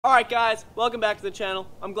Alright guys, welcome back to the channel.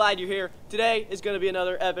 I'm glad you're here. Today is going to be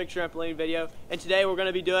another epic trampoline video, and today we're going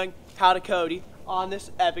to be doing how to Cody on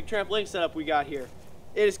this epic trampoline setup we got here.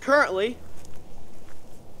 It's currently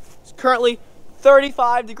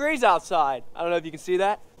 35 degrees outside. I don't know if you can see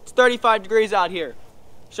that. It's 35 degrees out here.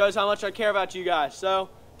 Shows how much I care about you guys. So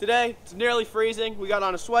today it's nearly freezing. We got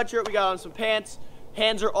on a sweatshirt, we got on some pants.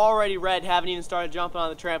 Hands are already red, haven't even started jumping on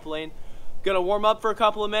the trampoline. Gonna warm up for a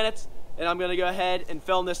couple of minutes, and I'm gonna go ahead and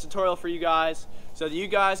film this tutorial for you guys so that you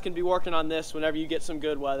guys can be working on this whenever you get some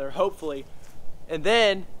good weather, hopefully. And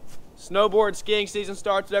then snowboard skiing season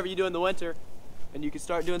starts, whatever you do in the winter, and you can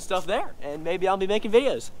start doing stuff there. And maybe I'll be making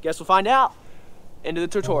videos. Guess we'll find out. Into the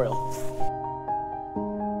tutorial.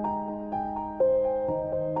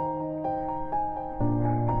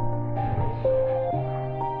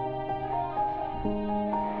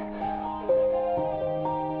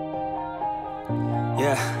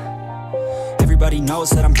 Yeah. Everybody knows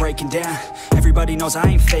that I'm breaking down. Everybody knows I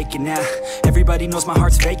ain't faking now. Everybody knows my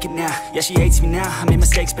heart's vacant now. Yeah, she hates me now, I made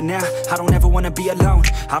mistakes, but now I don't ever wanna be alone.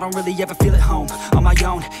 I don't really ever feel at home. On my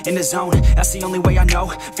own, in the zone, that's the only way I know.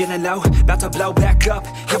 Feeling low, about to blow back up.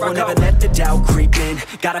 Here I won't ever let the doubt creep in.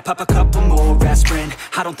 Gotta pop a couple more aspirin.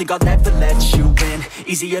 I don't think I'll ever let you in.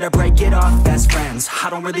 Easier to break it off best friends. I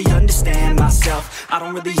don't really understand myself. I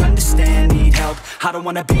don't really understand, need help. I don't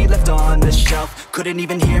wanna be left on the shelf. Couldn't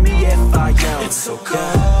even hear me if I yelled. It's so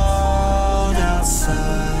cold outside.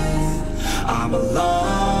 I'm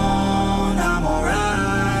alone, I'm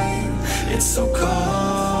alright. It's so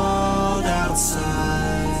cold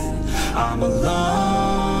outside. I'm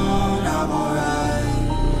alone, I'm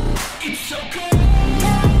alright. It's so cold.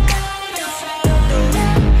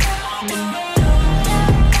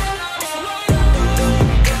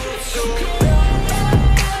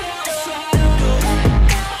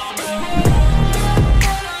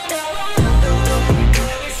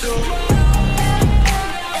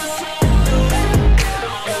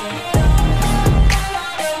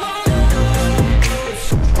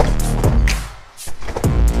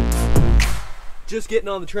 Just getting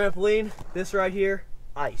on the trampoline. This right here,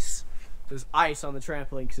 ice. There's ice on the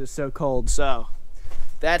trampoline because it's so cold. So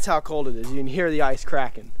that's how cold it is. You can hear the ice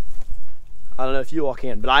cracking. I don't know if you all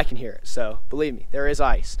can, but I can hear it. So believe me, there is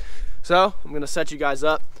ice. So I'm gonna set you guys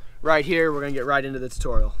up right here. We're gonna get right into the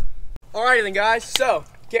tutorial. Alrighty then guys, so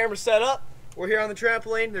camera set up. We're here on the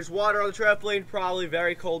trampoline. There's water on the trampoline, probably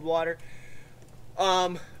very cold water.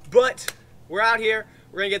 But we're out here.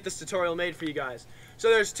 We're gonna get this tutorial made for you guys. So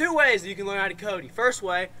there's two ways that you can learn how to Cody. First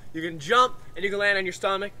way, you can jump and you can land on your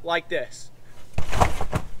stomach like this.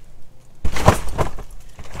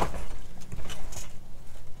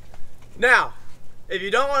 Now, if you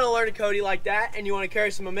don't want to learn a Cody like that and you want to carry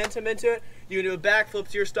some momentum into it, you can do a backflip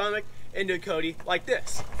to your stomach and do a Cody like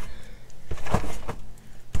this.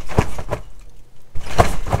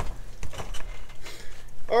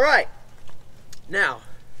 Alright, now,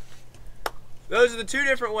 those are the two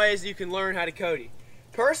different ways you can learn how to Cody.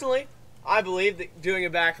 Personally, I believe that doing a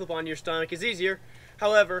backflip onto your stomach is easier.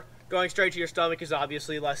 However, going straight to your stomach is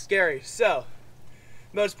obviously less scary. So,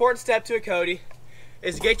 the most important step to a Cody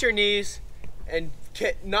is to get your knees and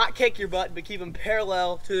not kick your butt, but keep them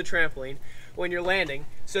parallel to the trampoline when you're landing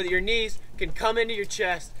so that your knees can come into your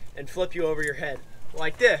chest and flip you over your head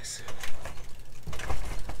like this.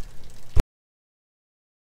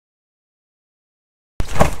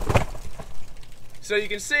 So you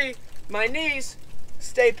can see my knees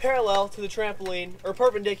stay parallel to the trampoline, or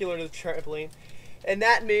perpendicular to the trampoline, and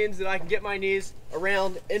that means that I can get my knees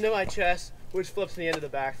around into my chest, which flips me into the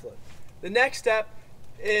backflip. The next step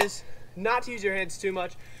is not to use your hands too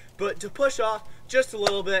much, but to push off just a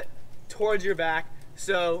little bit towards your back.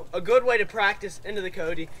 So a good way to practice into the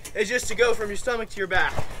Cody is just to go from your stomach to your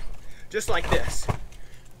back, just like this.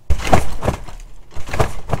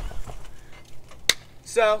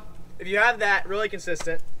 So if you have that really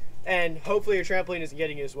consistent, and hopefully your trampoline isn't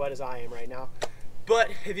getting as wet as I am right now,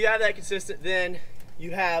 but if you have that consistent, then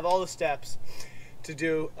you have all the steps to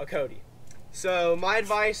do a Cody. So my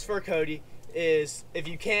advice for a Cody is, if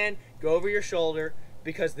you can, go over your shoulder,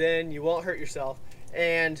 because then you won't hurt yourself.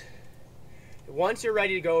 And once you're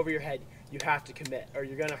ready to go over your head, you have to commit or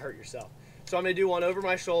you're gonna hurt yourself. So I'm gonna do one over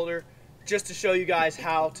my shoulder just to show you guys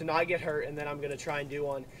how to not get hurt, and then I'm gonna try and do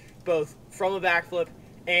one both from a backflip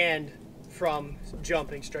and from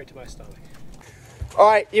jumping straight to my stomach.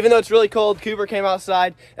 Alright, even though it's really cold, Cooper came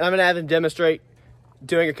outside and I'm gonna have him demonstrate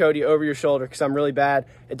doing a Cody over your shoulder because I'm really bad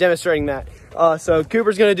at demonstrating that. So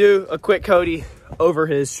Cooper's gonna do a quick Cody over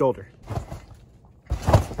his shoulder.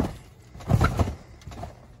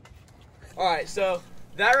 Alright, so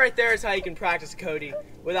that right there is how you can practice Cody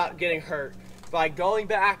without getting hurt. by going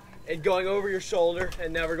back and going over your shoulder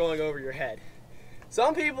and never going over your head.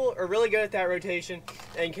 Some people are really good at that rotation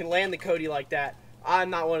and can land the Cody like that. I'm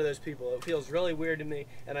not one of those people. It feels really weird to me,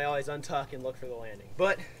 and I always untuck and look for the landing.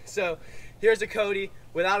 But, so, here's a Cody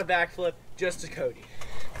without a backflip, just a Cody.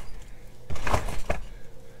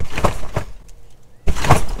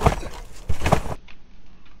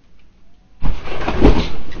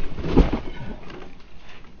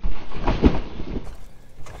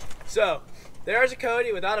 So, there's a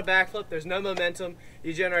Cody without a backflip. There's no momentum.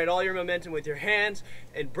 You generate all your momentum with your hands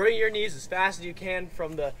and bring your knees as fast as you can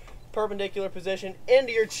from the perpendicular position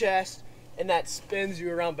into your chest, and that spins you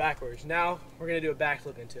around backwards. Now, we're going to do a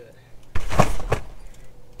backflip into it.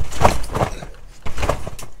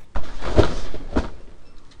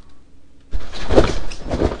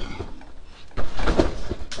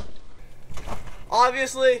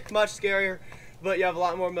 Obviously, much scarier, but you have a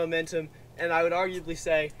lot more momentum, and I would arguably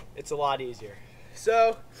say it's a lot easier.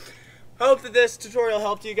 So, hope that this tutorial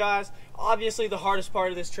helped you guys. Obviously, the hardest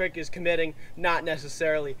part of this trick is committing, not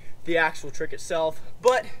necessarily the actual trick itself,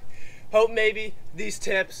 but hope maybe these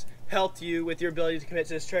tips helped you with your ability to commit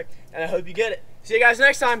to this trick, and I hope you get it. See you guys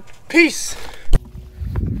next time. Peace!